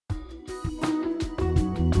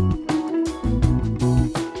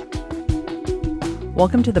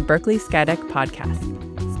Welcome to the Berkeley Skydeck podcast.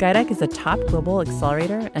 Skydeck is a top global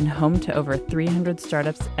accelerator and home to over 300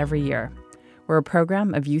 startups every year. We're a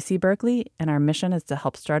program of UC Berkeley, and our mission is to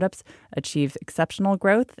help startups achieve exceptional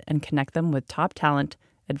growth and connect them with top talent,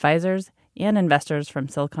 advisors, and investors from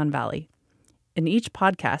Silicon Valley. In each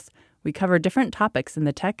podcast, we cover different topics in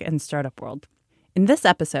the tech and startup world. In this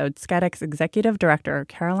episode, Skydeck's executive director,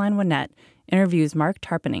 Caroline Winnett, interviews Mark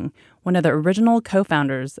Tarpenning, one of the original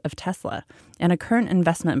co-founders of Tesla and a current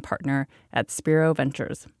investment partner at Spiro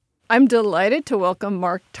Ventures. I'm delighted to welcome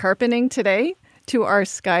Mark Tarpenning today to our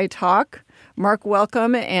Sky Talk. Mark,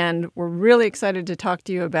 welcome, and we're really excited to talk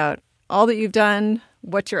to you about all that you've done,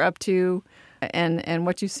 what you're up to, and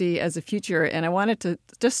what you see as a future. And I wanted to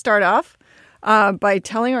just start off by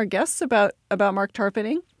telling our guests about Mark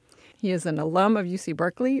Tarpenning. He is an alum of UC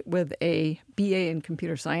Berkeley with a BA in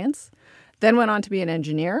computer science, then went on to be an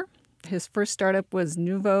engineer. His first startup was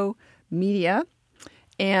Nuvo Media.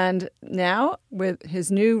 And now, with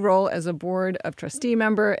his new role as a board of trustee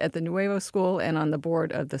member at the Nuevo School and on the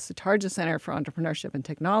board of the Satarja Center for Entrepreneurship and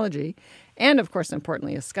Technology, and of course,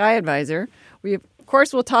 importantly, a Sky advisor, we of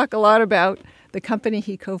course will talk a lot about the company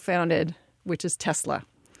he co-founded, which is Tesla,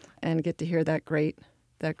 and get to hear that great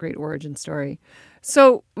origin story.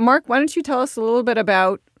 So, Mark, why don't you tell us a little bit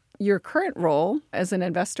about your current role as an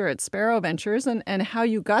investor at Spiro Ventures and how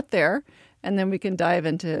you got there, and then we can dive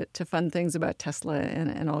into fun things about Tesla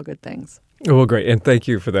and all good things. Well, great. And thank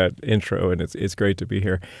you for that intro, and it's great to be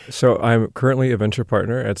here. So I'm currently a venture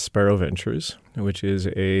partner at Spiro Ventures, which is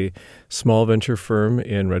a small venture firm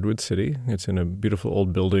in Redwood City. It's in a beautiful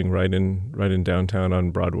old building right in downtown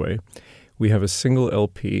on Broadway. We have a single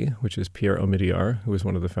LP, which is Pierre Omidyar, who is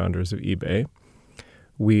one of the founders of eBay.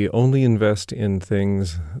 We only invest in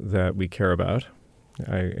things that we care about.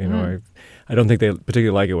 I don't think they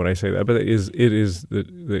particularly like it when I say that, but it is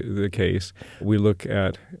the case. We look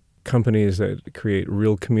at companies that create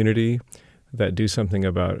real community, that do something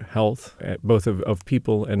about health, both of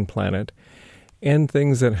people and planet, and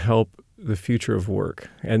things that help the future of work.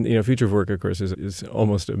 And future of work, of course, is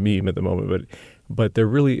almost a meme at the moment, but there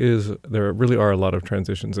really are a lot of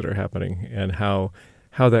transitions that are happening, and how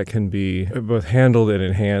that can be both handled and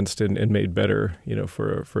enhanced and made better,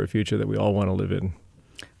 for a future that we all want to live in.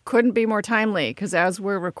 Couldn't be more timely, because as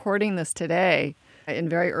we're recording this today, in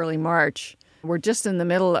very early March, we're just in the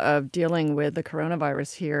middle of dealing with the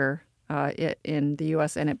coronavirus here in the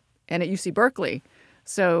U.S. and at UC Berkeley.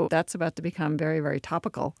 So that's about to become very, very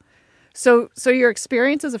topical. So your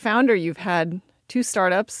experience as a founder, you've had 2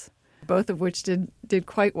 startups, both of which did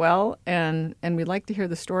quite well, and we'd like to hear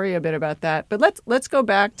the story a bit about that. But let's go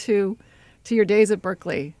back to your days at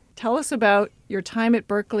Berkeley. Tell us about your time at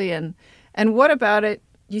Berkeley and what about it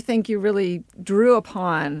you think you really drew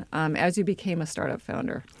upon as you became a startup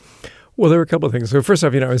founder. Well, there were a couple of things. So first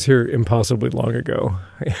off, I was here impossibly long ago.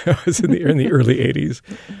 I was in the early 80s.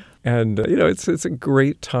 And, it's a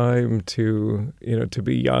great time to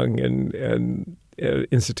be young and an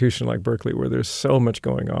institution like Berkeley where there's so much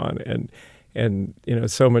going on and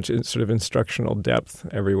so much sort of instructional depth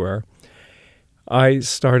everywhere. I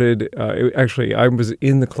started, I was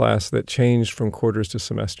in the class that changed from quarters to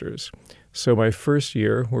semesters. So my first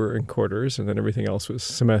year were in quarters, and then everything else was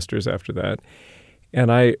semesters after that. And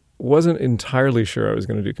I wasn't entirely sure I was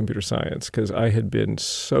going to do computer science because I had been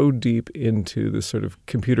so deep into this sort of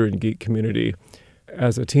computer and geek community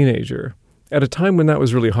as a teenager at a time when that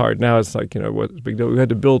was really hard. Now it's like, what's the big deal? We had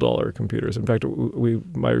to build all our computers. In fact,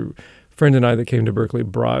 my friend and I that came to Berkeley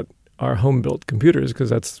brought our home-built computers because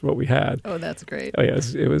that's what we had. Oh, that's great. Oh,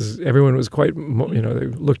 yes. It was, everyone was quite, they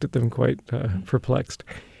looked at them quite perplexed.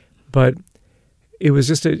 But it was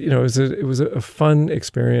just it was a fun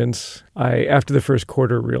experience. I, after the first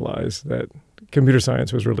quarter, realized that computer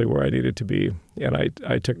science was really where I needed to be, and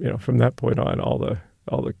I took from that point on all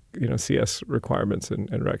the CS requirements and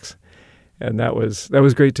recs, and that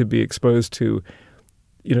was great to be exposed to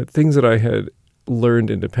things that I had learned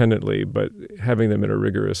independently, but having them in a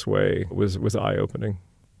rigorous way was eye-opening.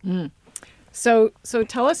 Mm. So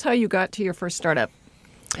tell us how you got to your first startup.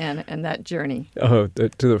 And that journey. To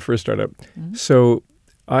the first startup. Mm-hmm. So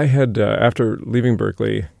I had, after leaving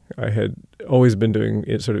Berkeley, I had always been doing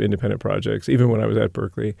sort of independent projects, even when I was at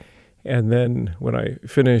Berkeley. And then when I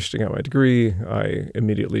finished and got my degree, I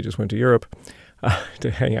immediately just went to Europe to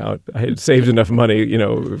hang out. I had saved enough money,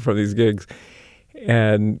 from these gigs,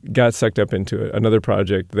 and got sucked up into another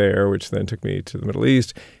project there, which then took me to the Middle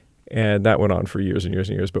East. And that went on for years and years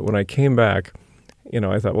and years. But when I came back,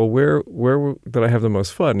 I thought, well, where did I have the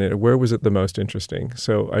most fun? Where was it the most interesting?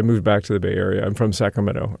 So I moved back to the Bay Area. I'm from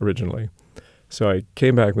Sacramento originally. So I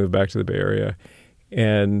came back, moved back to the Bay Area,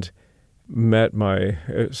 and met my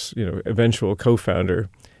eventual co-founder,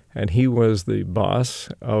 and he was the boss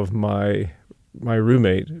of my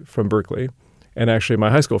roommate from Berkeley, and actually my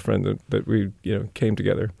high school friend that we came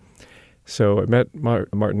together. So I met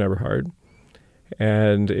Martin Eberhard,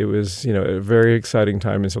 and it was a very exciting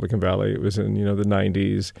time in Silicon Valley. It was in the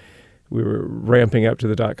 90s. We were ramping up to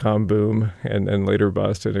the dot-com boom and later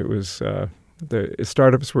bust, and it was the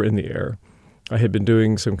startups were in the air. I had been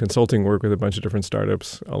doing some consulting work with a bunch of different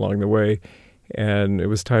startups along the way, and it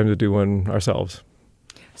was time to do one ourselves.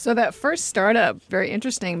 So that first startup, very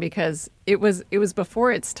interesting because it was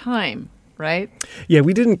before its time, right? Yeah,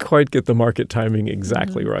 we didn't quite get the market timing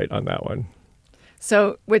exactly right on that one.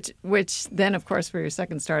 So which then, of course, for your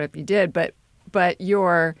second startup you did, but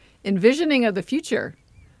your envisioning of the future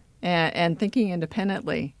and thinking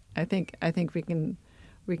independently, I think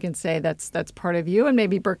we can say that's part of you, and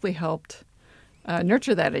maybe Berkeley helped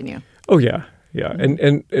nurture that in you. Oh yeah. Yeah,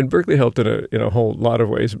 and Berkeley helped in a whole lot of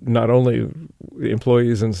ways, not only the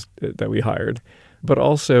employees that we hired, but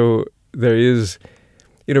also there is,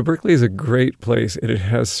 Berkeley is a great place, and it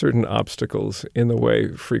has certain obstacles in the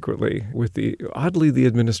way frequently with the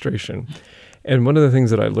administration. And one of the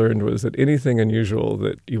things that I learned was that anything unusual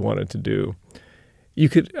that you wanted to do, you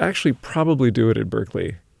could actually probably do it at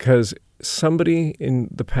Berkeley because somebody in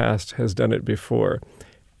the past has done it before.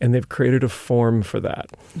 And they've created a form for that.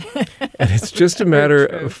 And it's just a matter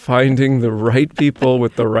of finding the right people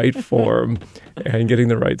with the right form and getting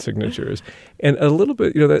the right signatures. And a little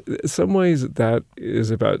bit, that in some ways that is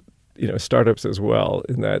about, startups as well,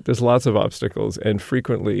 in that there's lots of obstacles, and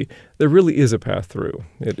frequently there really is a path through.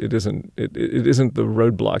 It isn't the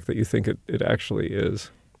roadblock that you think it actually is.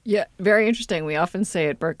 Yeah, very interesting. We often say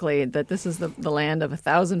at Berkeley that this is the land of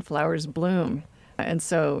 1,000 flowers bloom. And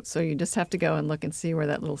so you just have to go and look and see where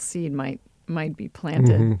that little seed might be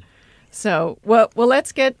planted. Mm-hmm. So, well,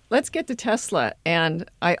 let's get to Tesla. And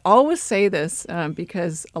I always say this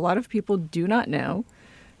because a lot of people do not know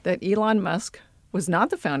that Elon Musk was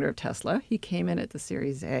not the founder of Tesla. He came in at the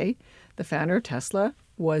Series A. The founder of Tesla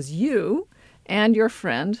was you and your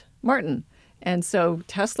friend, Martin. And so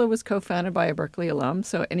Tesla was co-founded by a Berkeley alum.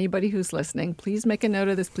 So anybody who's listening, please make a note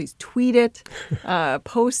of this. Please tweet it,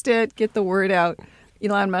 post it, get the word out.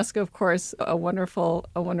 Elon Musk, of course, a wonderful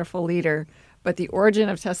leader. But the origin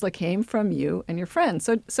of Tesla came from you and your friends.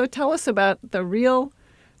 So tell us about the real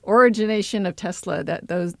origination of Tesla. That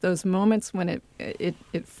those moments when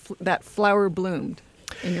that flower bloomed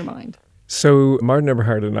in your mind. So Martin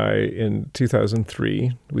Eberhard and I, in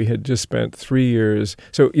 2003, we had just spent 3 years.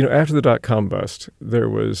 So, after the dot-com bust, there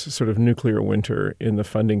was sort of nuclear winter in the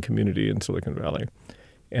funding community in Silicon Valley.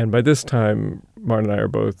 And by this time, Martin and I are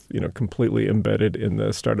both, completely embedded in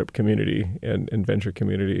the startup community and venture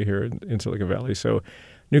community here in Silicon Valley. So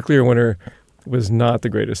nuclear winter was not the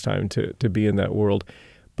greatest time to be in that world.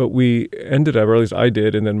 But we ended up, or at least I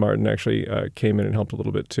did, and then Martin actually came in and helped a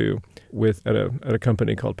little bit too, at a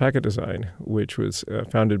company called Packet Design, which was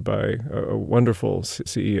founded by a wonderful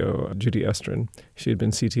CEO, Judy Estrin. She had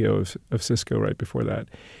been CTO of Cisco right before that.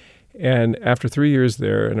 And after 3 years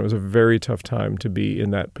there, and it was a very tough time to be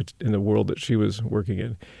in the world that she was working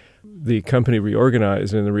in, the company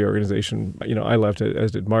reorganized, and in the reorganization, I left,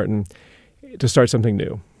 as did Martin, to start something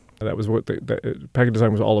new. That was what Packet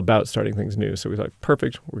Design was all about, starting things new. So we was like,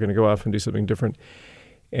 perfect, we're going to go off and do something different.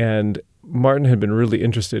 And Martin had been really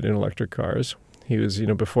interested in electric cars. He was,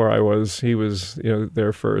 before I was, he was,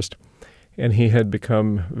 there first. And he had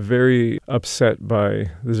become very upset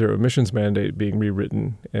by the zero emissions mandate being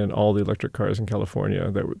rewritten and all the electric cars in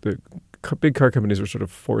California that the big car companies were sort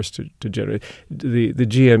of forced to generate. The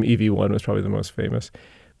GM EV1 was probably the most famous,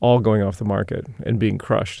 all going off the market and being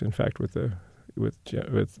crushed, in fact, with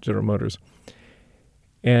General Motors.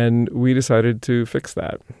 And we decided to fix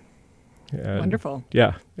that. And, wonderful.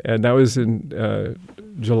 Yeah. And that was in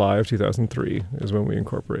July of 2003 is when we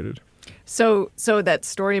incorporated. So that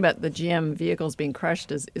story about the GM vehicles being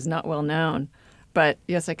crushed is not well known. But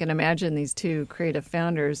yes, I can imagine these two creative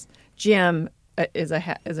founders. GM, as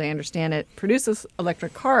I understand it, produces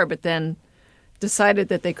electric car, but then decided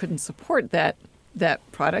that they couldn't support that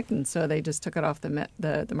product, and so they just took it off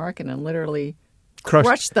the market and literally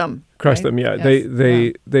crushed them. Crushed them, yeah.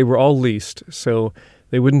 Yes. They were all leased, so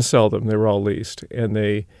they wouldn't sell them. They were all leased,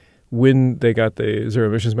 and when they got the zero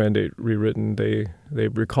emissions mandate rewritten, they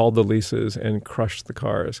recalled the leases and crushed the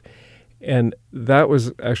cars. And that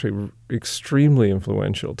was actually extremely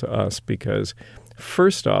influential to us because,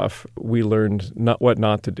 first off, we learned what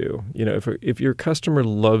not to do. If your customer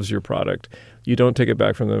loves your product, you don't take it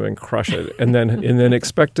back from them and crush it and then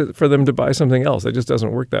expect for them to buy something else. It just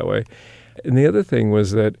doesn't work that way. And the other thing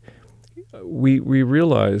was that we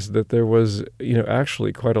realized that there was,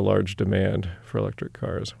 actually quite a large demand for electric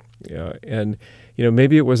cars. Yeah, and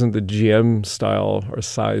maybe it wasn't the GM style or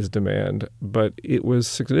size demand, but it was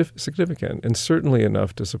significant and certainly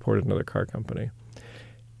enough to support another car company.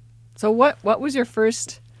 So what was your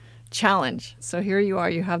first challenge? So here you are,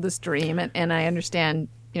 you have this dream, and I understand,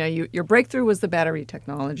 your breakthrough was the battery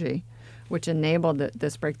technology, which enabled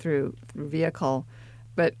this breakthrough vehicle.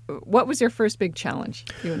 But what was your first big challenge,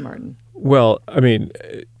 you and Martin? Well, I mean,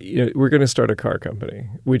 we're going to start a car company,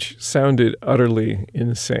 which sounded utterly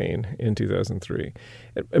insane in 2003.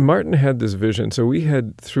 And Martin had this vision. So we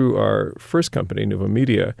had, through our first company, Nova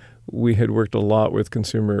Media, we had worked a lot with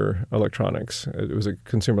consumer electronics. It was a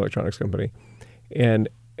consumer electronics company. And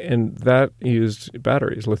that used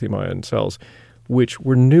batteries, lithium-ion cells, which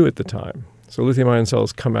were new at the time. So lithium-ion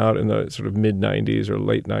cells come out in the sort of mid-'90s or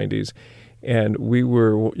late '90s. And we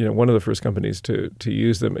were, one of the first companies to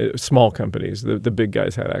use them. Small companies, the big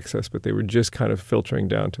guys had access, but they were just kind of filtering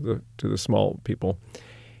down to the small people.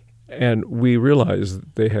 And we realized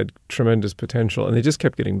they had tremendous potential, and they just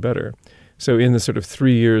kept getting better. So in the sort of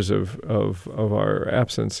 3 years of our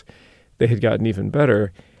absence, they had gotten even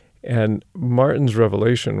better. And Martin's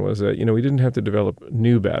revelation was that we didn't have to develop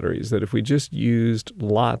new batteries. That if we just used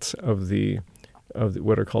lots of the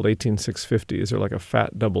what are called 18650s, they're like a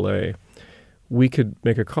fat AA, we could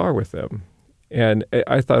make a car with them. And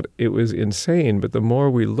I thought it was insane, but the more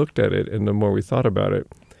we looked at it and the more we thought about it,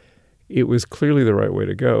 it was clearly the right way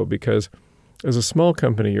to go, because as a small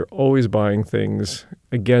company, you're always buying things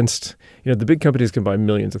against, the big companies can buy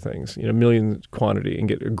millions of things, million quantity and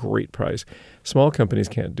get a great price. Small companies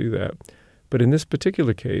can't do that. But in this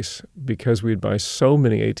particular case, because we'd buy so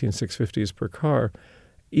many 18650s per car,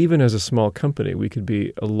 even as a small company, we could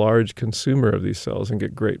be a large consumer of these cells and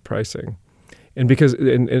get great pricing. And because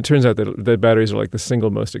it turns out that batteries are like the single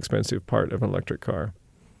most expensive part of an electric car.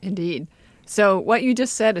 Indeed. So what you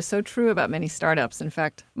just said is so true about many startups. In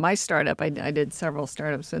fact, my startup, I did several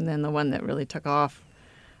startups, and then the one that really took off,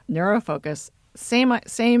 NeuroFocus,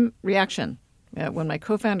 same reaction. When my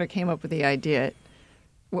co-founder came up with the idea,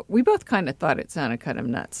 we both kind of thought it sounded kind of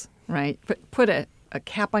nuts, right? Put a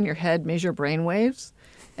cap on your head, measure brain waves,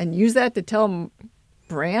 and use that to tell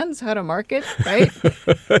brands how to market, right?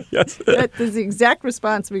 Yes. That is the exact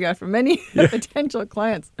response we got from many potential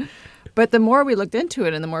clients. But the more we looked into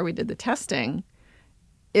it and the more we did the testing,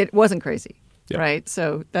 it wasn't crazy, right?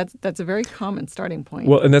 So that's a very common starting point.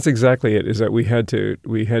 Well, and that's exactly it, is that we had to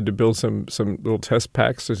build some little test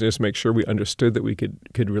packs to just make sure we understood that we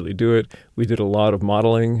could really do it. We did a lot of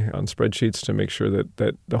modeling on spreadsheets to make sure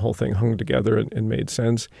that the whole thing hung together and made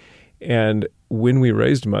sense. And when we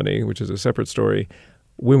raised money, which is a separate story,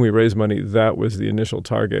 when we raised money, that was the initial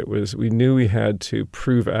target. Was we knew we had to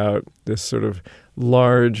prove out this sort of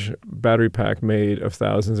large battery pack made of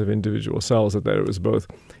thousands of individual cells, that it was both,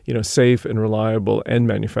 safe and reliable and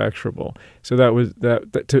manufacturable. So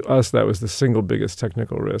that to us, that was the single biggest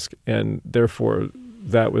technical risk, and therefore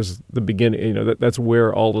that was the beginning. That's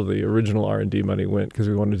where all of the original R&D money went, because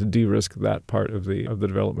we wanted to de-risk that part of the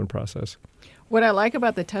development process. What I like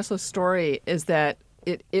about the Tesla story is that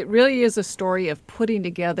it really is a story of putting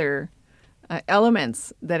together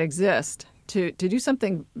elements that exist to do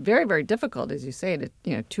something very, very difficult, as you say,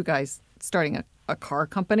 to two guys starting a car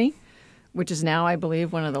company, which is now, I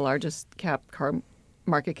believe, one of the largest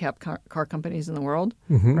market cap car companies in the world,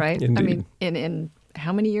 right? Indeed. I mean, in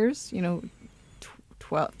how many years?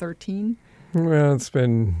 12, 13? Well, it's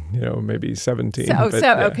been, maybe 17.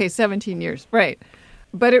 Okay, 17 years, right.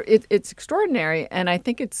 But it's extraordinary, and I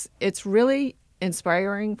think it's really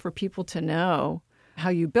inspiring for people to know how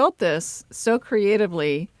you built this so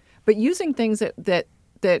creatively, but using things that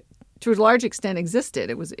to a large extent existed.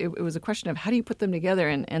 It was a question of how do you put them together,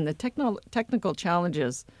 and the technical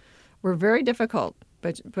challenges were very difficult,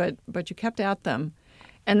 but you kept at them.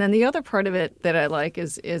 And then the other part of it that I like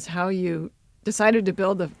is how you decided to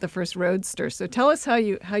build the first Roadster. So tell us how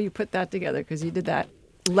you put that together, because you did that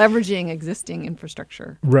leveraging existing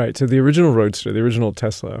infrastructure. Right. So the original Roadster, the original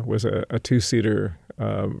Tesla, was a two-seater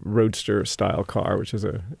Roadster style car, which is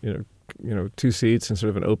a two seats and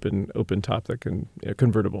sort of an open top that can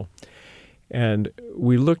convertible. And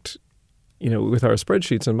we looked, with our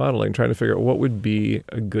spreadsheets and modeling, trying to figure out what would be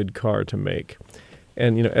a good car to make.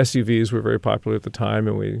 And SUVs were very popular at the time,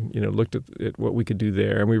 and we looked at what we could do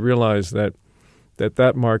there, and we realized that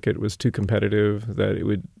market was too competitive,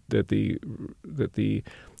 that the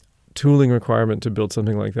tooling requirement to build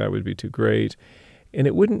something like that would be too great, and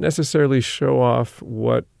it wouldn't necessarily show off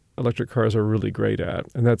what electric cars are really great at,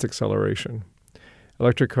 and that's acceleration.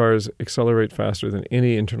 Electric cars accelerate faster than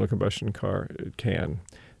any internal combustion car can.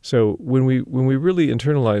 So when we really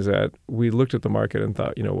internalized that, we looked at the market and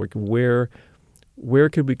thought, like where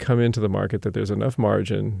could we come into the market that there's enough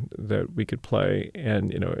margin that we could play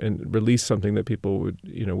and release something that people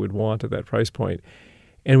would want at that price point,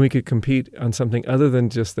 and we could compete on something other than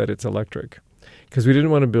just that it's electric, because we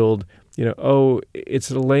didn't want to build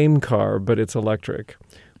it's a lame car but it's electric.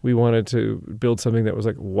 We wanted to build something that was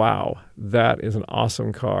like, wow, that is an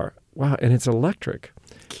awesome car. Wow, and it's electric.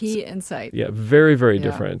 Key insight. Yeah, very, very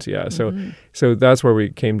different. Yeah, so that's where we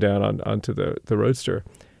came down onto the Roadster.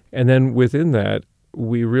 And then within that,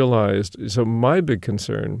 we realized, so my big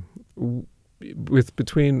concern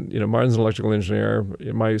between Martin's an electrical engineer,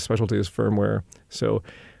 my specialty is firmware. So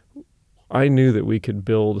I knew that we could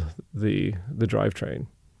build the drivetrain,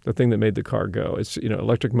 the thing that made the car go. It's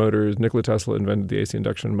electric motors. Nikola Tesla invented the AC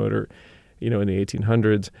induction motor, in the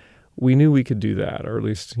 1800s. We knew we could do that, or at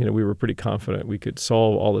least we were pretty confident we could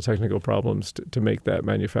solve all the technical problems to make that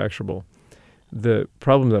manufacturable. The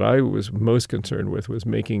problem that I was most concerned with was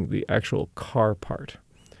making the actual car part.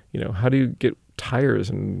 How do you get tires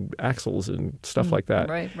and axles and stuff like that?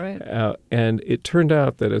 Right. And it turned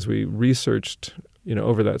out that as we researched,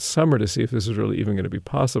 over that summer to see if this was really even going to be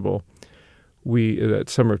possible, that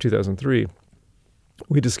summer of 2003,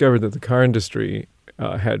 we discovered that the car industry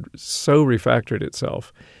had so refactored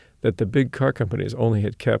itself that the big car companies only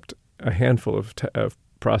had kept a handful of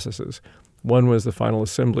processes. One was the final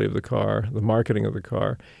assembly of the car, the marketing of the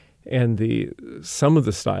car, and some of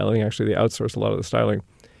the styling. Actually, they outsourced a lot of the styling.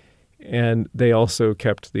 And they also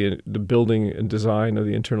kept the building and design of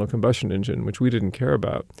the internal combustion engine, which we didn't care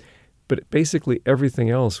about. But basically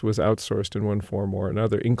everything else was outsourced in one form or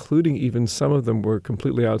another, including even some of them were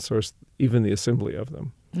completely outsourced, even the assembly of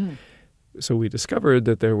them. So we discovered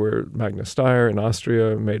that there were Magna Steyr in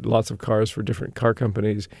Austria, made lots of cars for different car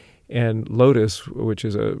companies, and Lotus, which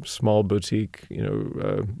is a small boutique,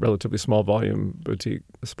 relatively small volume boutique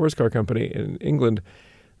sports car company in England.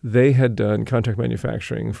 They had done contract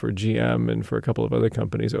manufacturing for GM and for a couple of other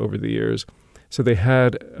companies over the years. So they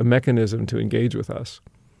had a mechanism to engage with us.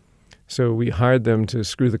 So we hired them to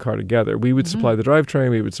screw the car together. We would supply the drivetrain,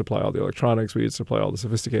 we would supply all the electronics, we would supply all the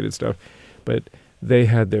sophisticated stuff. But they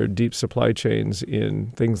had their deep supply chains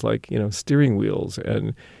in things like, steering wheels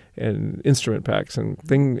and instrument packs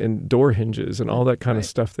and door hinges and all that kind of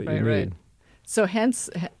stuff that you need. Right. So hence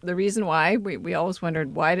the reason why we always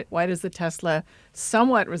wondered why does the Tesla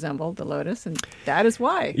somewhat resemble the Lotus, and that is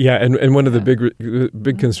why. Yeah, and one of the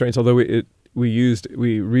big constraints, although we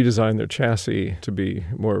redesigned their chassis to be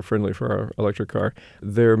more friendly for our electric car,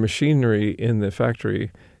 their machinery in the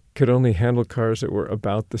factory could only handle cars that were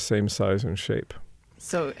about the same size and shape.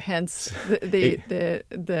 So hence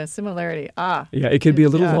the similarity. Yeah, it could be a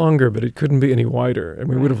little longer, but it couldn't be any wider. And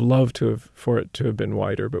we would have loved for it to have been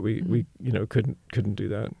wider, but we couldn't do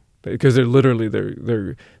that because they're literally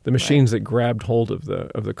the machines that grabbed hold of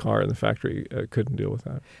the car in the factory couldn't deal with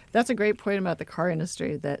that. That's a great point about the car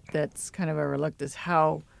industry. That's kind of overlooked is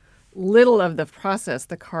how little of the process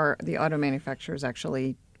the auto manufacturers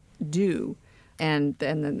actually do, and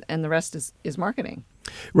the rest is marketing.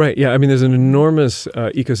 Right. Yeah. I mean, there's an enormous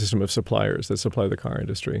ecosystem of suppliers that supply the car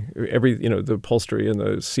industry. The upholstery and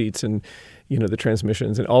the seats and, the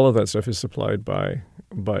transmissions and all of that stuff is supplied by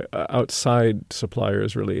outside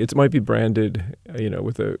suppliers, really. It might be branded,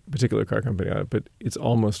 with a particular car company on it, but it's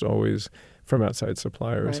almost always from outside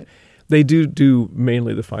suppliers. Right. They do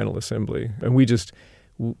mainly the final assembly. And we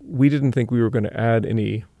didn't think we were going to add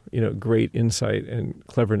any, great insight and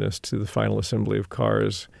cleverness to the final assembly of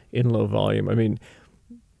cars in low volume. I mean,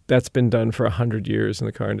 that's been done for 100 years in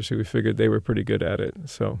the car industry. We figured they were pretty good at it.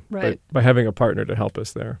 So by having a partner to help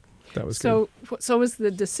us there, that was good. So was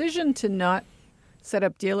the decision to not set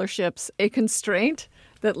up dealerships a constraint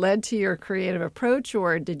that led to your creative approach,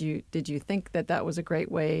 or did you think that was a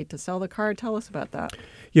great way to sell the car? Tell us about that.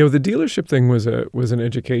 The dealership thing was an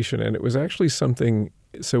education, and it was actually something.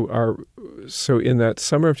 So in that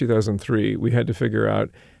summer of 2003, we had to figure out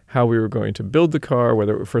how we were going to build the car,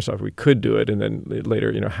 whether first off we could do it, and then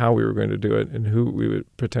later, how we were going to do it and who we would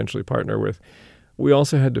potentially partner with. We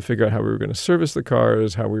also had to figure out how we were going to service the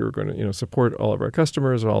cars, how we were going to, support all of our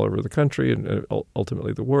customers all over the country and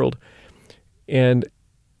ultimately the world, and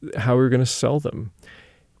how we were going to sell them.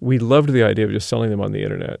 We loved the idea of just selling them on the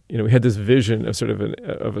internet. We had this vision of sort of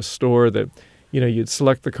of a store that, you'd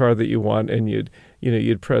select the car that you want and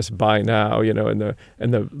you'd press buy now,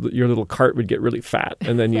 and your little cart would get really fat,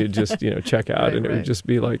 and then you'd just check out, and it would just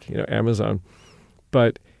be like Amazon.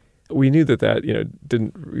 But we knew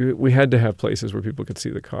that we had to have places where people could see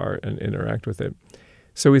the car and interact with it.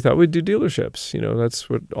 So we thought we'd do dealerships. That's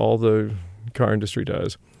what all the car industry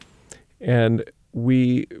does. And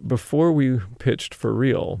before we pitched for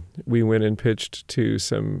real, we went and pitched to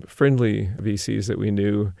some friendly VCs that we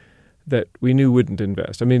knew wouldn't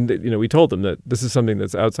invest. I mean, we told them that this is something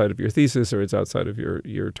that's outside of your thesis or it's outside of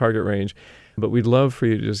your target range, but we'd love for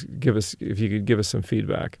you to just if you could give us some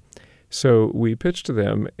feedback. So we pitched to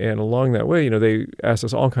them, and along that way, they asked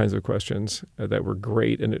us all kinds of questions that were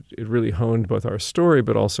great, and it really honed both our story,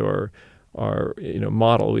 but also our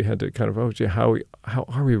model. We had to kind of, how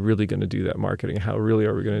are we really going to do that marketing? How really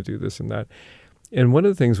are we going to do this and that? And one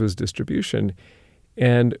of the things was distribution,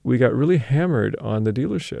 and we got really hammered on the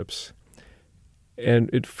dealerships, and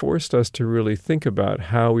it forced us to really think about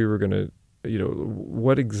how we were going to, how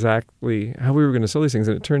we were going to sell these things.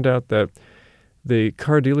 And it turned out that the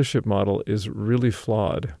car dealership model is really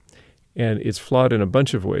flawed, and it's flawed in a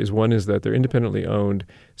bunch of ways. One is that they're independently owned,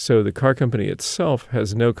 so the car company itself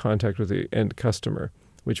has no contact with the end customer,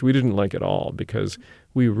 which we didn't like at all because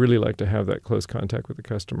we really like to have that close contact with the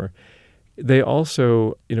customer. They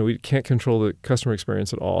also, we can't control the customer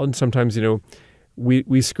experience at all, and sometimes,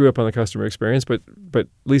 we screw up on the customer experience, but at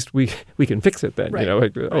least we can fix it then. Right.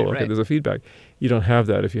 Okay, there's a feedback. You don't have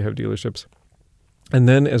that if you have dealerships. And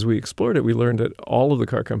then as we explored it, we learned that all of the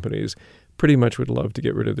car companies pretty much would love to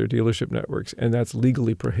get rid of their dealership networks, and that's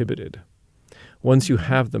legally prohibited. Once you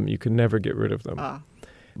have them, you can never get rid of them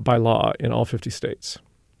by law in all 50 states.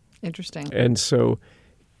 Interesting. And so,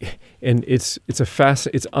 it's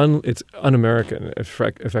un-American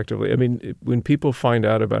effectively. I mean, when people find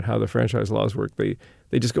out about how the franchise laws work, they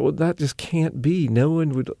just go, well, that just can't be. No one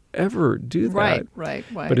would ever do that. Right.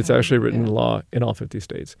 But it's actually written in law in all 50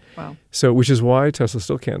 states. Wow. So, which is why Tesla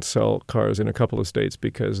still can't sell cars in a couple of states,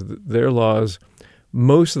 because their laws,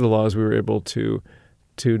 most of the laws we were able to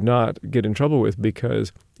not get in trouble with,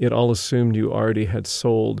 because it all assumed you already had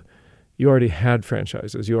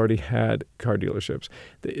franchises, you already had car dealerships.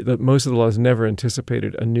 Most of the laws never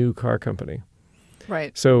anticipated a new car company.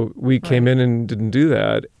 Right. So we came in and didn't do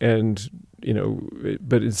that, and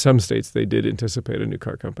but in some states they did anticipate a new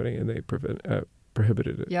car company, and they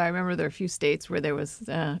prohibited it. Yeah, I remember there are a few states where there was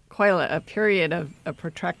quite a period of a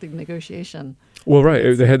protracted negotiation. Well,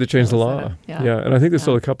 right, they had to change the law. Yeah, and I think there's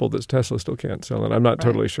still a couple that Tesla still can't sell, and I'm not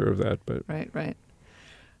totally sure of that, but right.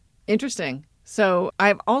 Interesting. So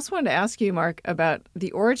I've also wanted to ask you, Mark, about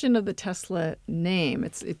the origin of the Tesla name.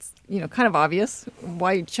 It's kind of obvious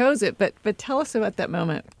why you chose it, but tell us about that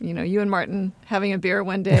moment. You and Martin having a beer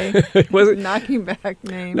one day, knocking back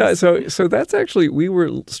names. No, so that's actually, we were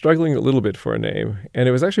struggling a little bit for a name, and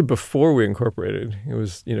it was actually before we incorporated. It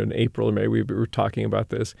was in April or May we were talking about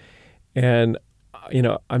this, and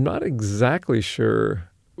I'm not exactly sure.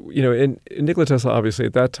 And Nikola Tesla obviously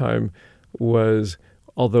at that time was,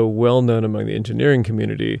 although well known among the engineering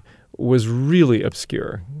community, was really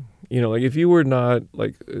obscure. Like if you were not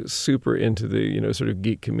like super into the sort of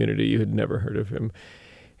geek community, you had never heard of him.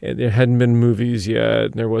 And there hadn't been movies yet.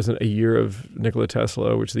 And there wasn't a year of Nikola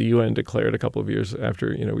Tesla, which the UN declared a couple of years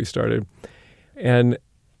after we started. And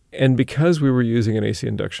because we were using an AC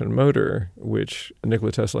induction motor, which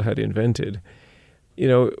Nikola Tesla had invented,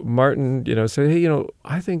 Martin said, hey,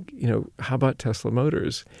 I think how about Tesla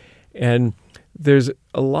Motors? And there's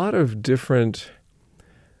a lot of different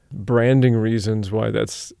branding reasons why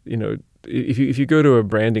that's, if you go to a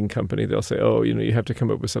branding company, they'll say, you have to come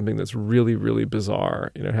up with something that's really, really bizarre.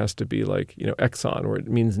 It has to be like, Exxon, where it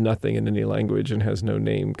means nothing in any language and has no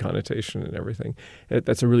name connotation and everything.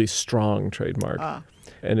 That's a really strong trademark.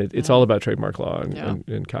 And it's all about trademark law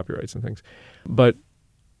and copyrights and things. But,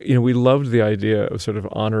 we loved the idea of sort of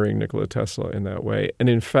honoring Nikola Tesla in that way. And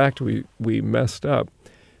in fact, we messed up.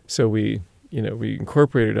 So we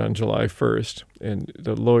incorporated on July 1st, and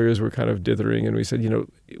the lawyers were kind of dithering, and we said,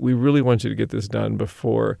 we really want you to get this done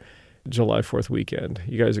before July 4th weekend.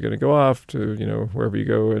 You guys are going to go off to, wherever you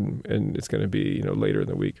go, and it's going to be, later in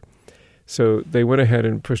the week. So they went ahead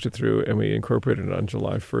and pushed it through, and we incorporated it on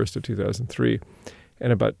July 1st of 2003.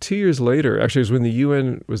 And about 2 years later, actually it was when the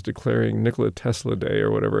UN was declaring Nikola Tesla Day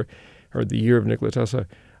or whatever, or the year of Nikola Tesla,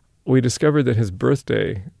 we discovered that his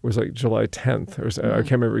birthday was like July 10th. I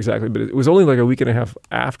can't remember exactly, but it was only like a week and a half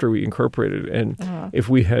after we incorporated it. And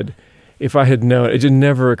if I had known, it just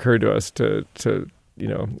never occurred to us to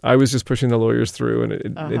I was just pushing the lawyers through, and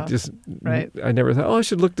it just, I never thought, I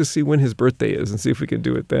should look to see when his birthday is and see if we could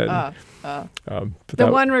do it then.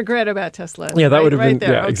 One regret about Tesla. Yeah, that would have been,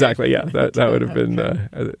 there. Exactly. Yeah, that would have been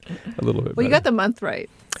a little bit Well, you got the month right.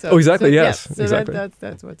 So, exactly, yes. So exactly.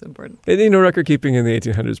 That's what's important. And, record keeping in the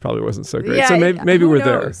 1800s probably wasn't so great. Yeah, so maybe we're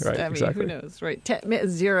there. Right, exactly. Who knows, right?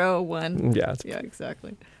 0, 1. Yeah. Yeah,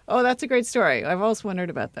 exactly. Oh, that's a great story. I've always wondered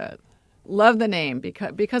about that. Love the name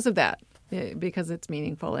because of that. because it's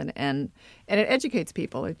meaningful and it educates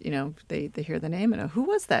people. They hear the name and who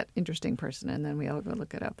was that interesting person, and then we all go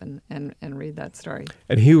look it up and read that story.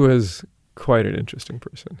 And he was quite an interesting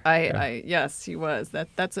person. Yes, he was.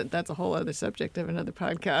 That's a whole other subject of another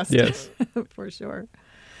podcast. Yes, for sure.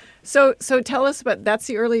 So tell us about that's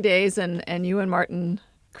the early days and you and Martin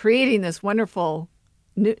creating this wonderful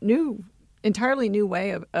entirely new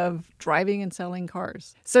way of driving and selling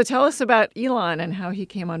cars. So tell us about Elon and how he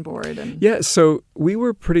came on board. Yeah, so we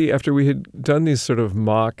were after we had done these sort of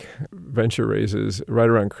mock venture raises right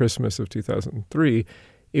around Christmas of 2003,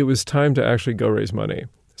 it was time to actually go raise money.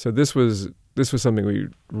 So this was something we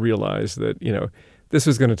realized that, this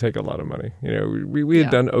was going to take a lot of money. We had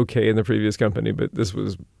done okay in the previous company, but this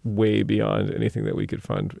was way beyond anything that we could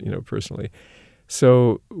fund, personally.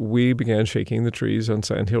 So we began shaking the trees on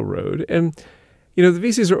Sand Hill Road. And, the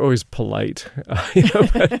VCs are always polite,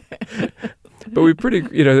 but we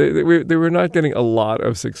they were not getting a lot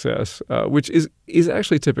of success, which is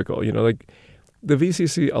actually typical. Like the VCs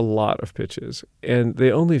see a lot of pitches and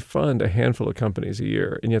they only fund a handful of companies a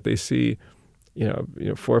year. And yet they see, 4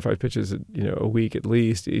 or 5 pitches, a week at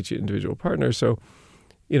least, each individual partner. So,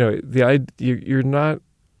 you're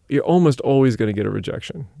almost always going to get a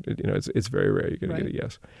rejection. It's very rare you're going to get a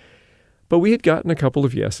yes. But we had gotten a couple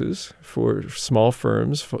of yeses for small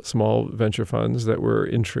firms, small venture funds that were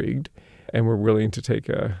intrigued and were willing to take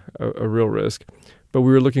a real risk. But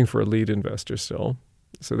we were looking for a lead investor still.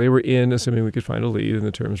 So they were in, assuming we could find a lead and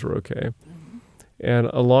the terms were okay. And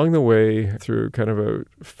along the way, through kind of a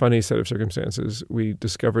funny set of circumstances, we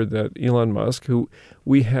discovered that Elon Musk, who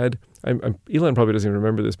we had, Elon probably doesn't even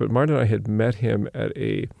remember this, but Martin and I had met him at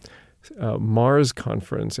a Mars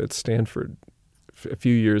conference at Stanford a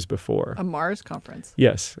few years before. A Mars conference?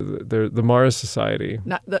 Yes, the Mars Society.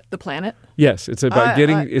 Not the planet? Yes, it's about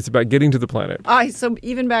getting to the planet. So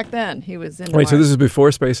even back then he was in. Right, so this is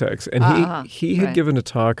before SpaceX, and he had given a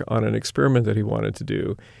talk on an experiment that he wanted to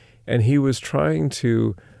do. And he was trying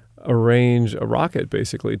to arrange a rocket,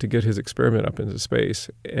 basically, to get his experiment up into space.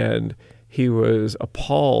 And he was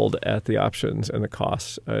appalled at the options and the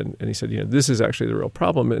costs. And he said, this is actually the real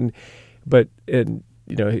problem. But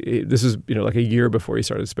this is, like a year before he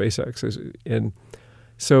started SpaceX. And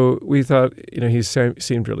so we thought, he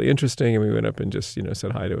seemed really interesting. And we went up and just,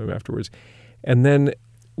 said hi to him afterwards. And then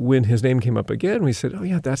when his name came up again, we said, oh,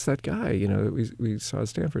 yeah, that's that guy, that we saw at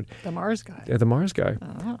Stanford. The Mars guy. Yeah, the Mars guy.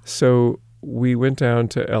 Oh. So we went down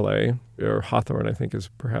to L.A., or Hawthorne, I think is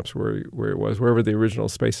perhaps where it was, wherever the original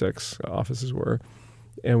SpaceX offices were,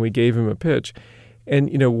 and we gave him a pitch. And,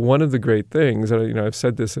 one of the great things, and, I've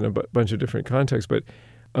said this in a bunch of different contexts, but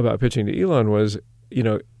about pitching to Elon was,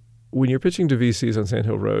 when you're pitching to VCs on Sand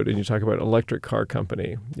Hill Road and you talk about electric car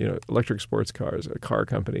company, electric sports cars, a car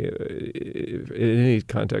company, in any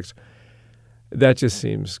context, that just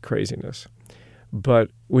seems craziness.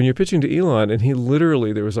 But when you're pitching to Elon, and he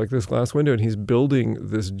literally, there was like this glass window, and he's building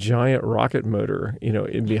this giant rocket motor,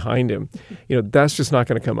 in behind him, that's just not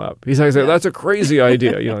going to come up. He's not going to say, that's a crazy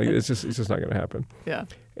idea. It's just not going to happen. Yeah.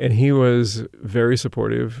 And he was very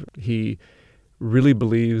supportive. He really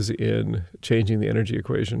believes in changing the energy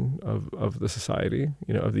equation of the society,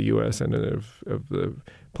 of the U.S. and of the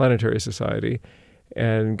planetary society,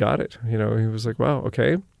 and got it. He was like, wow,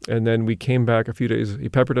 okay. And then we came back a few days. He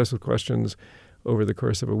peppered us with questions over the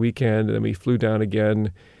course of a weekend, and then we flew down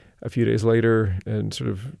again a few days later and sort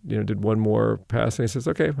of, did one more pass. And he says,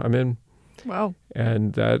 okay, I'm in. Wow.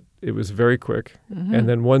 And it was very quick. Mm-hmm. And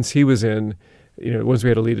then once he was in, once we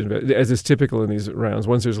had a lead investor, as is typical in these rounds,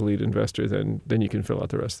 once there's a lead investor, then you can fill out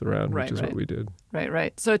the rest of the round, which is what we did.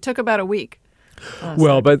 Right. So it took about a week.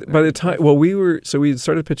 Well, by the time, we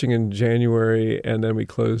started pitching in January, and then we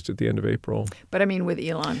closed at the end of April. But I mean, with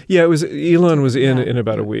Elon. Yeah, Elon was in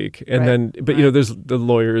about a week, and then, but there's the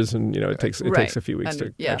lawyers, and it takes a few weeks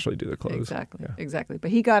to actually do the close. Exactly. But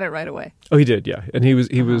he got it right away. Oh, he did, yeah, and he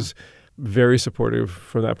was very supportive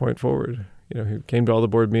from that point forward. He came to all the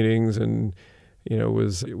board meetings and.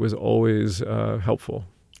 Was always helpful.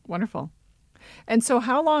 Wonderful. And so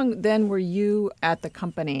how long then were you at the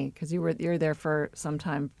company? Because you're there for some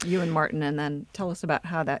time, you and Martin, and then tell us about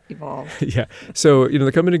how that evolved. Yeah. So,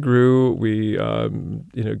 the company grew. We,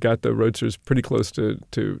 got the Roadsters pretty close to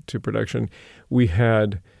production. We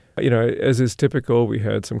had, as is typical, we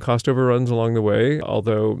had some cost overruns along the way,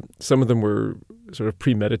 although some of them were sort of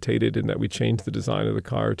premeditated in that we changed the design of the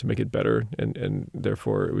car to make it better, and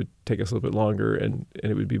therefore it would take us a little bit longer and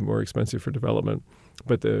it would be more expensive for development,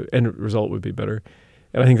 but the end result would be better.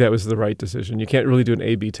 And I think that was the right decision. You can't really do an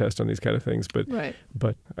A/B test on these kind of things, but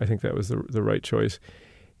I think that was the right choice.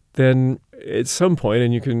 then at some point,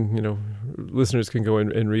 and you can, listeners can go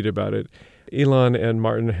and read about it, Elon and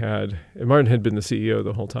Martin had been the CEO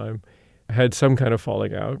the whole time, had some kind of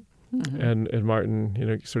falling out, and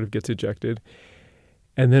Martin, sort of gets ejected.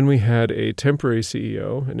 And then we had a temporary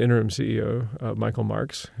CEO, an interim CEO, Michael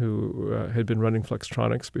Marks, who had been running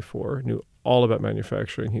Flextronics before, knew all about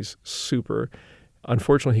manufacturing. He's super.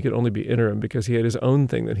 Unfortunately, he could only be interim because he had his own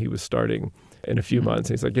thing that he was starting in a few months.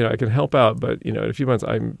 And he's like, I can help out, but, in a few months,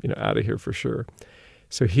 I'm, out of here for sure.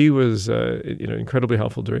 So he was, incredibly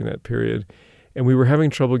helpful during that period. And we were having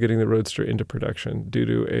trouble getting the Roadster into production due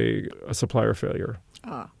to a supplier failure.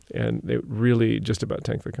 And it really just about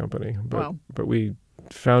tanked the company. But we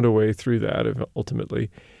found a way through that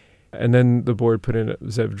ultimately. And then the board put in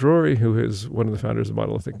Zev Drury, who is one of the founders of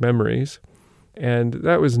Monolithic Memories. And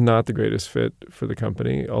that was not the greatest fit for the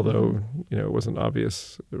company, although, it wasn't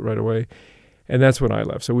obvious right away. And that's when I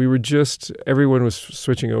left. So we were everyone was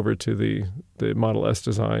switching over to the Model S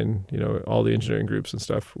design, all the engineering groups and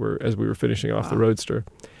stuff as we were finishing off the Roadster.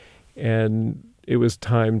 And it was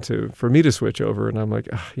time for me to switch over. And I'm like,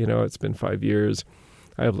 it's been 5 years.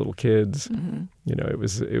 I have little kids. It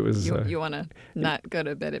was. You want to not go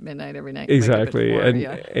to bed at midnight every night. Exactly,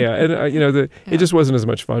 it just wasn't as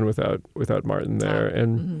much fun without Martin there,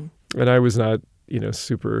 and I was not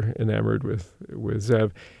super enamored with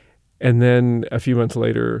Zev. And then a few months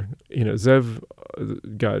later, Zev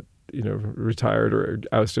got retired or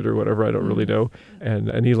ousted or whatever, I don't really know, and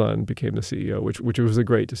Elon became the CEO, which was a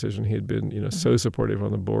great decision. He had been so supportive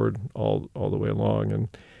on the board all the way along,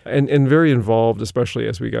 and very involved, especially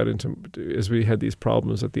as we had these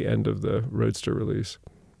problems at the end of the Roadster release.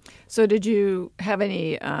 So did you have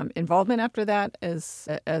any involvement after that as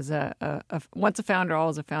once a founder,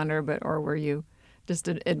 always a founder, or were you just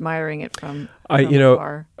admiring it from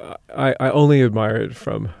afar? I only admire it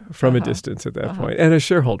from a distance at that point, and a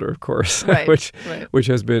shareholder, of course, which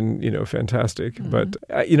has been fantastic. But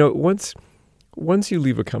once you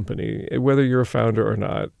leave a company, whether you're a founder or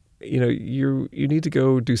not, you need to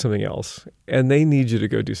go do something else, and they need you to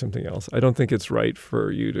go do something else. I don't think it's right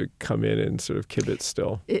for you to come in and sort of kibitz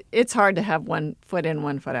still. It's hard to have one foot in,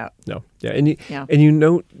 one foot out. No, yeah, and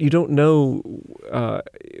you don't know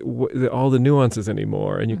all the nuances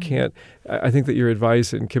anymore, and you can't. I think that your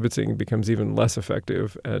advice in kibitzing becomes even less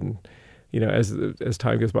effective, and as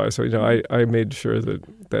time goes by. So I made sure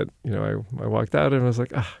that I walked out and I was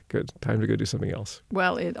like, good, time to go do something else.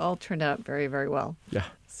 Well, it all turned out very, very well. Yeah.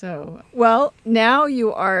 So, well, now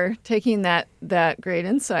you are taking that great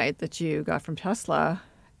insight that you got from Tesla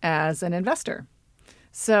as an investor.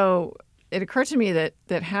 So it occurred to me that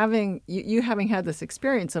having had this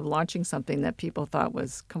experience of launching something that people thought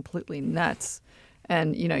was completely nuts,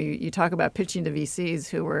 and you talk about pitching to VCs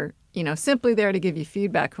who were simply there to give you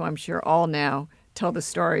feedback, who I'm sure all now tell the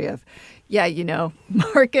story of,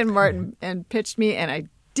 Mark and Martin and pitched me and I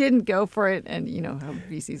didn't go for it, and how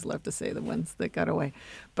VCs love to say the ones that got away.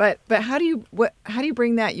 But how do you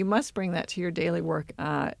bring that? You must bring that to your daily work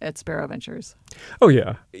at Sparrow Ventures. Oh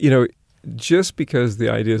yeah, just because the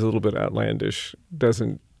idea is a little bit outlandish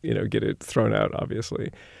doesn't get it thrown out, obviously.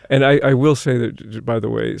 And I will say that, by the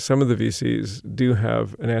way, some of the VCs do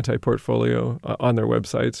have an anti-portfolio on their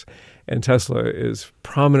websites, and Tesla is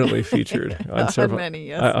prominently featured on several many,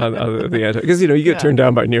 yes. on the anti, because you get turned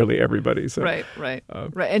down by nearly everybody. So. Right.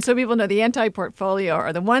 And so people know the anti-portfolio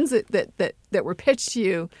are the ones that were pitched to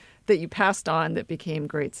you that you passed on that became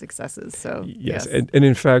great successes. So yes. And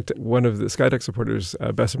in fact, one of the Skydeck supporters,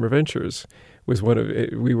 Bessemer Ventures, was one of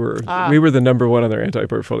we were the number one on their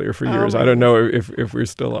anti-portfolio for years. I don't know if we're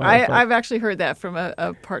still on. I've actually heard that from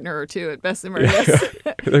a partner or two at Bessemer. Yes.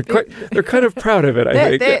 They're kind of proud of it.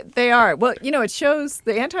 I think they are. Well, it shows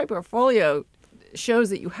the anti-portfolio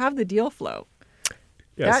shows that you have the deal flow.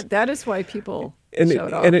 Yes. That is why people.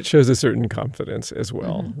 And it shows a certain confidence as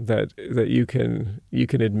well, that you can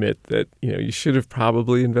admit that you should have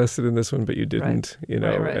probably invested in this one, but you didn't,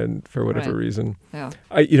 and for whatever reason. Yeah.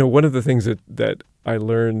 One of the things that I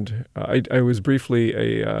learned, I was briefly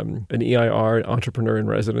an EIR, entrepreneur in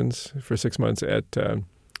residence, for 6 months at.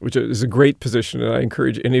 Which is a great position, and I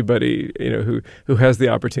encourage anybody who has the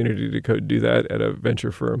opportunity to go do that at a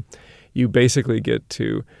venture firm. You basically get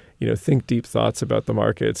to think deep thoughts about the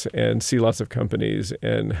markets and see lots of companies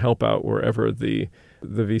and help out wherever the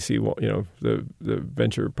VC, the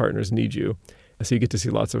venture partners need you. So you get to see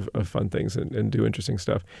lots of fun things and do interesting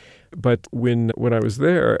stuff. But when I was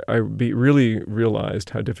there, I really realized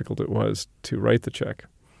how difficult it was to write the check.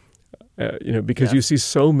 Because you see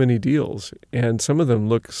so many deals and some of them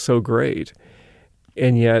look so great.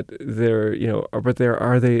 And yet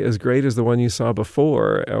are they as great as the one you saw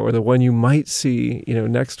before or the one you might see,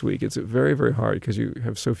 next week? It's very, very hard because you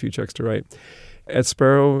have so few checks to write. At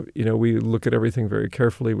Sparrow, we look at everything very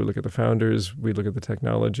carefully. We look at the founders. We look at the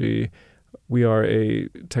technology. We are a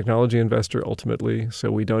technology investor ultimately,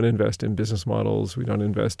 so we don't invest in business models. We don't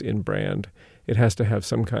invest in brand. It has to have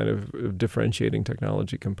some kind of differentiating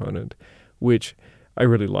technology component, which I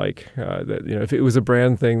really like. If it was a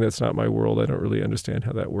brand thing, that's not my world. I don't really understand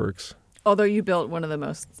how that works. Although you built one of the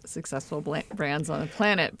most successful brands on the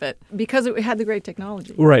planet, but because it had the great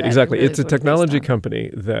technology. Right, exactly. Really it's a technology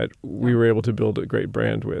company that we were able to build a great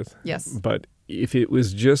brand with. Yes. But if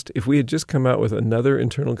we had just come out with another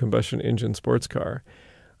internal combustion engine sports car,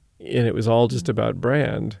 and it was all just about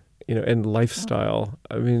brand, and lifestyle,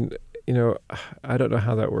 I mean, I don't know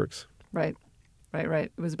how that works. Right.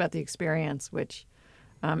 It was about the experience, which,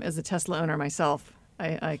 as a Tesla owner myself,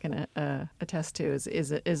 I can attest to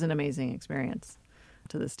is an amazing experience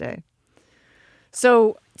to this day.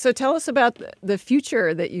 So tell us about the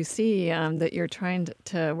future that you see that you're trying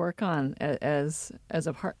to work on as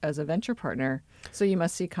a venture partner. So you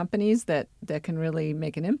must see companies that can really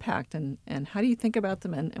make an impact, and how do you think about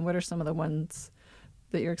them, and what are some of the ones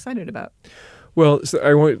that you're excited about? Well, so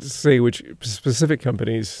I won't say which specific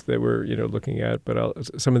companies that we're looking at, but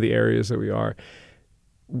some of the areas that we are.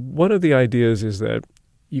 One of the ideas is that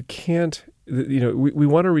you can't, we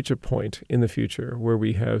want to reach a point in the future where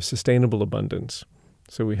we have sustainable abundance.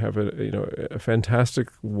 So we have a fantastic,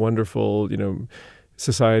 wonderful,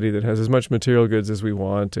 society that has as much material goods as we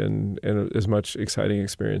want and as much exciting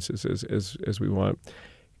experiences as we want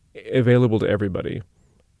available to everybody.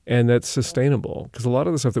 And that's sustainable, because a lot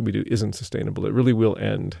of the stuff that we do isn't sustainable. It really will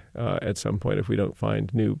end at some point if we don't find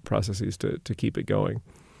new processes to keep it going.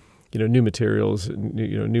 New materials,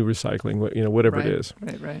 new recycling, whatever it is.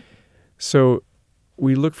 Right. So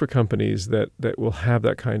we look for companies that will have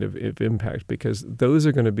that kind of impact, because those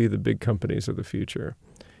are going to be the big companies of the future.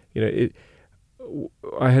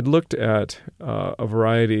 I had looked at a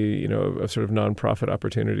variety, of sort of nonprofit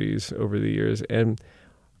opportunities over the years, and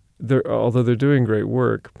although they're doing great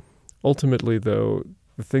work, ultimately, though,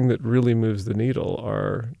 the thing that really moves the needle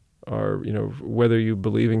are whether you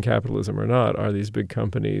believe in capitalism or not, are these big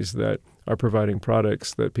companies that are providing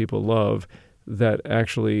products that people love that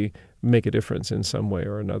actually make a difference in some way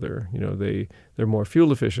or another. They're more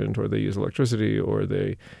fuel efficient, or they use electricity, or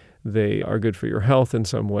they are good for your health in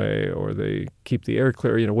some way, or they keep the air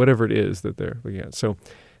clear, whatever it is that they're looking at. So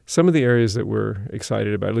some of the areas that we're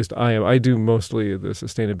excited about, at least I am, I do mostly the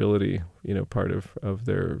sustainability, part of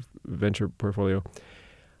their venture portfolio.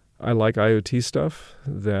 I like IoT stuff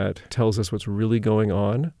that tells us what's really going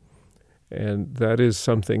on. And that is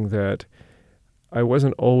something that I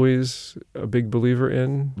wasn't always a big believer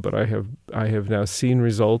in, but I have now seen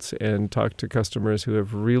results and talked to customers who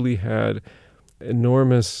have really had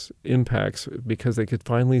enormous impacts because they could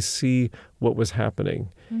finally see what was happening.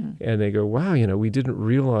 And they go, wow, we didn't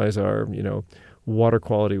realize our, water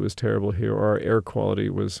quality was terrible here, or our air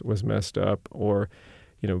quality was messed up, or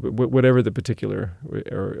whatever the particular,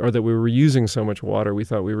 or that we were using so much water, we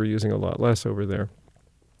thought we were using a lot less over there.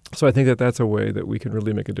 So I think that that's a way that we can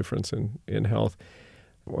really make a difference in health.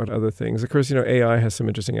 What other things? Of course, AI has some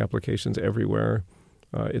interesting applications everywhere.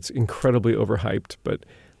 It's incredibly overhyped, but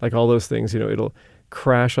like all those things, it'll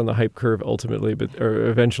crash on the hype curve ultimately, or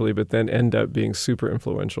eventually, but then end up being super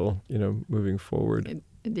influential, moving forward.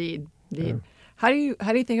 Indeed. Yeah. How do you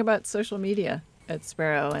think about social media at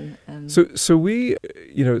Sparrow? And So we,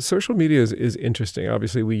 social media is interesting.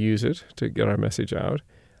 Obviously, we use it to get our message out.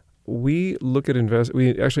 We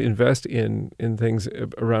actually invest in things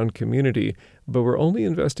around community, but we're only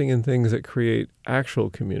investing in things that create actual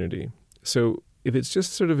community. So if it's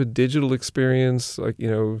just sort of a digital experience, like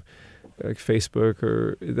Facebook,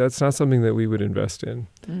 or that's not something that we would invest in.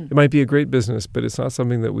 It might be a great business, but it's not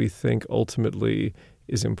something that we think ultimately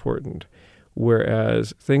is important.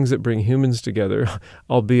 Whereas things that bring humans together,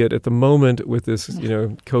 albeit at the moment with this,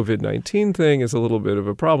 COVID-19 thing is a little bit of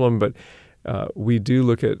a problem, but we do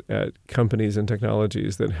look at companies and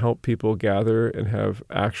technologies that help people gather and have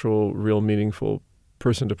actual, real, meaningful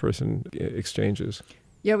person-to-person exchanges.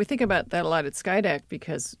 Yeah, we think about that a lot at Skydeck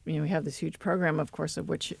because we have this huge program, of course, of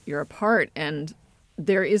which you're a part, and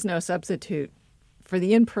there is no substitute for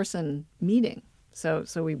the in-person meeting. So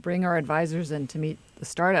we bring our advisors in to meet the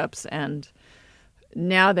startups, and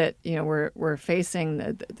now that we're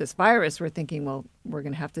facing this virus, we're thinking, well, we're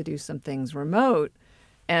going to have to do some things remote.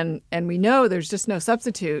 And we know there's just no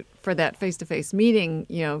substitute for that face-to-face meeting.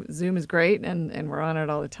 Zoom is great, and we're on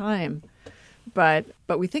it all the time. But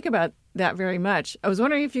we think about that very much. I was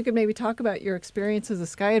wondering if you could maybe talk about your experience as a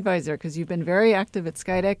Sky Advisor, because you've been very active at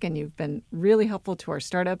Skydeck and you've been really helpful to our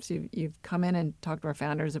startups. You've come in and talked to our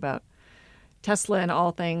founders about Tesla and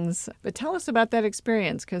all things. But tell us about that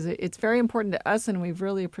experience, because it's very important to us, and we've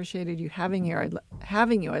really appreciated you having you.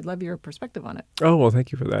 I'd love your perspective on it. Oh, well,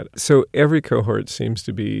 thank you for that. So every cohort seems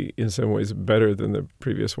to be in some ways better than the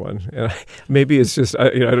previous one. And maybe it's just, I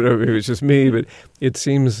don't know, maybe it's just me, but it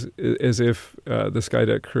seems as if the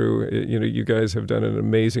Skydeck crew, you guys have done an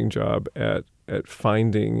amazing job at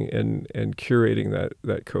finding and curating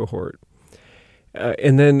that cohort.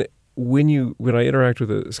 And then when I interact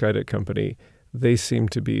with a Skydeck company, they seem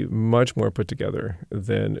to be much more put together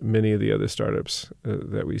than many of the other startups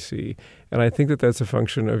that we see. And I think that that's a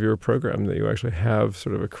function of your program, that you actually have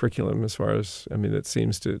sort of a curriculum that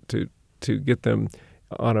seems to get them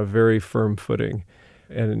on a very firm footing.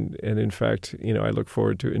 And in fact, I look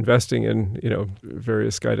forward to investing in,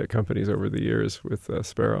 various Skydeck companies over the years with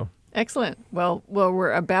Sparrow. Excellent. Well,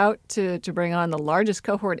 we're about to bring on the largest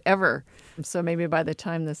cohort ever. So maybe by the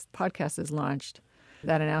time this podcast is launched,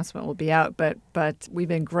 that announcement will be out. But we've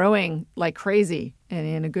been growing like crazy and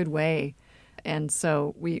in a good way. And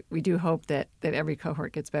so we do hope that every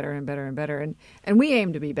cohort gets better and better and better. And we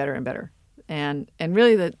aim to be better and better. And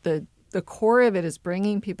really the core of it is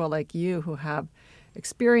bringing people like you who have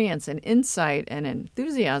experience and insight and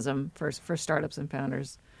enthusiasm for startups and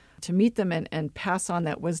founders to meet them and pass on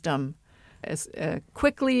that wisdom as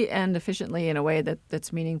quickly and efficiently in a way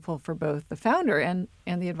that's meaningful for both the founder and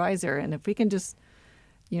the advisor. And if we can just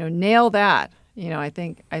nail that, I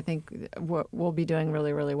think we'll be doing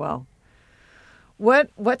really, really well.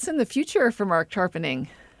 What's in the future for Mark Tarpening?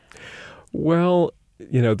 Well,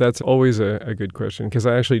 that's always a good question, because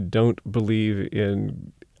I actually don't believe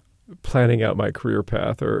in planning out my career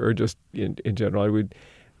path or just in general.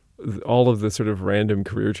 All of the sort of random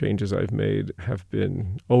career changes I've made have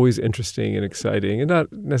been always interesting and exciting and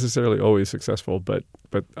not necessarily always successful, but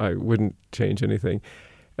I wouldn't change anything.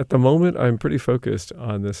 At the moment, I'm pretty focused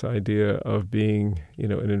on this idea of being,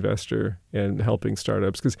 an investor and helping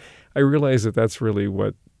startups, because I realize that that's really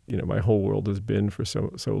what, my whole world has been for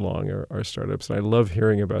so long are startups. And I love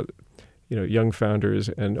hearing about, young founders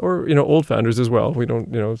or old founders as well. We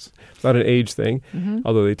don't, it's not an age thing,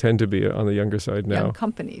 although they tend to be on the younger side now. Young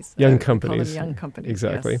companies. Young companies. companies. Young companies.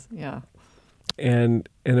 Exactly. Yes. Yeah. And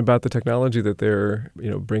about the technology that they're,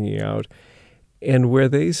 bringing out, and where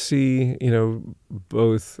they see,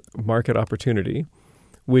 both market opportunity,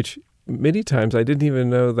 which many times I didn't even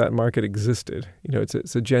know that market existed.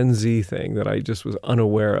 It's a Gen Z thing that I just was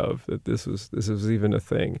unaware of, that this was even a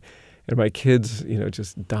thing. And my kids,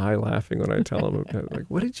 just die laughing when I tell them, like,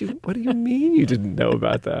 what do you mean you didn't know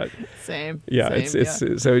about that? Same. Yeah,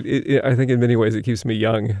 same, so I think in many ways it keeps me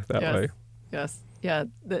young that way. Yes. Yeah.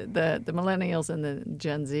 The millennials and the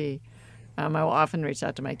Gen Z, I will often reach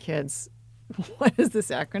out to my kids. What does this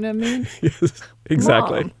acronym mean? Yes,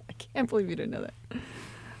 exactly. Mom, I can't believe you didn't know that.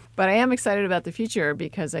 But I am excited about the future,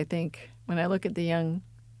 because I think when I look at the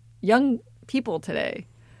young people today,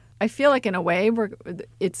 I feel like in a way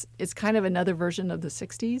it's kind of another version of the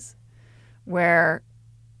 60s where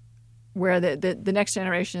the next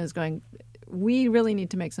generation is going, we really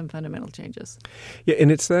need to make some fundamental changes. Yeah,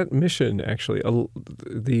 and it's that mission, actually.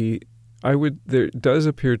 There does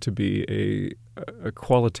appear to be a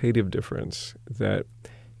qualitative difference, that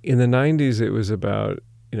in the 90s it was about,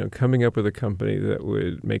 coming up with a company that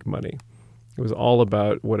would make money. It was all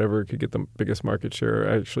about whatever could get the biggest market share.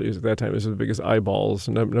 Actually, at that time, it was the biggest eyeballs,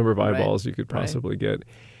 number of eyeballs you could possibly get.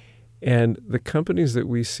 And the companies that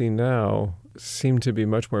we see now seem to be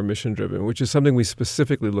much more mission-driven, which is something we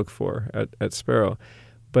specifically look for at Sparrow.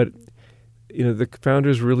 But the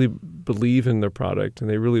founders really believe in their product, and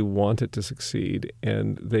they really want it to succeed,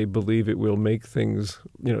 and they believe it will make things,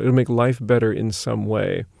 it'll make life better in some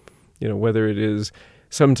way. Whether it is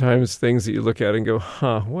sometimes things that you look at and go,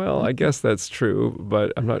 well, I guess that's true,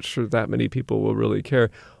 but I'm not sure that many people will really care,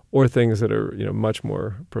 or things that are, much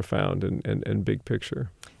more profound and big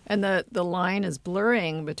picture. And the line is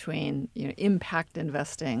blurring between, impact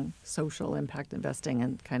investing, social impact investing,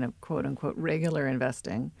 and kind of quote unquote regular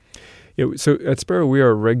investing. Yeah, so at Sparrow, we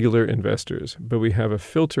are regular investors, but we have a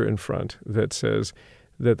filter in front that says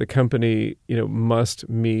that the company, must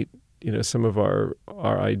meet, some of our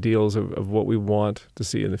ideals of what we want to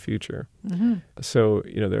see in the future. Mm-hmm. So,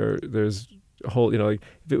 there's a whole, like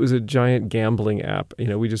if it was a giant gambling app,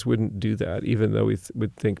 we just wouldn't do that, even though we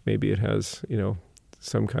would think maybe it has,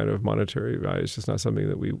 some kind of monetary value. It's just not something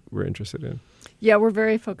that we were interested in. Yeah, we're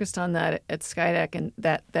very focused on that at Skydeck, and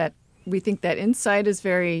that we think that insight is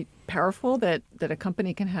very powerful, that a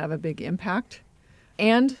company can have a big impact.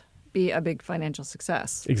 And be a big financial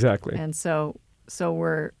success. Exactly. And so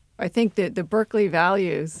I think that the Berkeley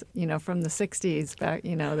values, from the 60s back,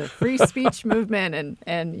 the free speech movement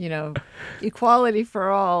and equality for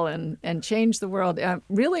all and change the world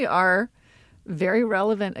really are very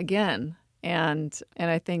relevant again. And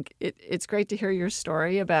I think it's great to hear your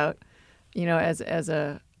story about, as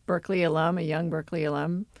a Berkeley alum, a young Berkeley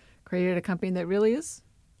alum, created a company that really is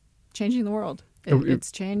changing the world.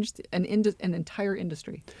 It's changed an entire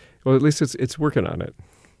industry. Well, at least it's working on it.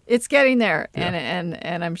 It's getting there, Yeah.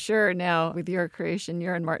 and I'm sure now with your creation,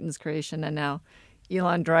 your and Martin's creation, and now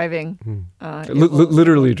Elon driving,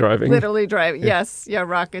 Literally driving. literally driving, yes,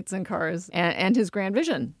 rockets and cars, and his grand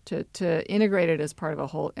vision to integrate it as part of a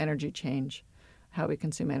whole energy change, how we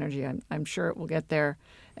consume energy. I'm sure it will get there,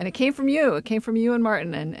 and it came from you. It came from you and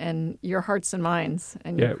Martin, and your hearts and minds,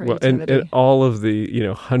 and your creativity. And all of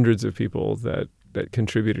the hundreds of people that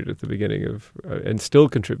contributed at the beginning of and still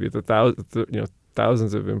contribute,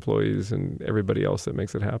 thousands of employees and everybody else that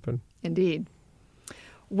makes it happen. Indeed.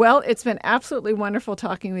 Well, it's been absolutely wonderful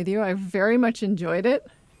talking with you. I very much enjoyed it.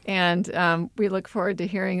 And we look forward to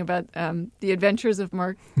hearing about the adventures of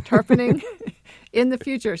Mark Tarpenning in the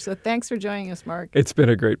future. So thanks for joining us, Mark. It's been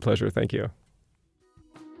a great pleasure. Thank you.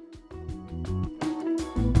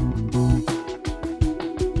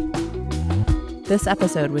 This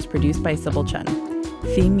episode was produced by Sybil Chen.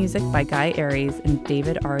 Theme music by Guy Aries and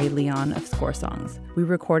David Ari Leon of Score Songs. We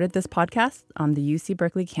recorded this podcast on the UC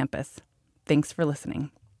Berkeley campus. Thanks for listening.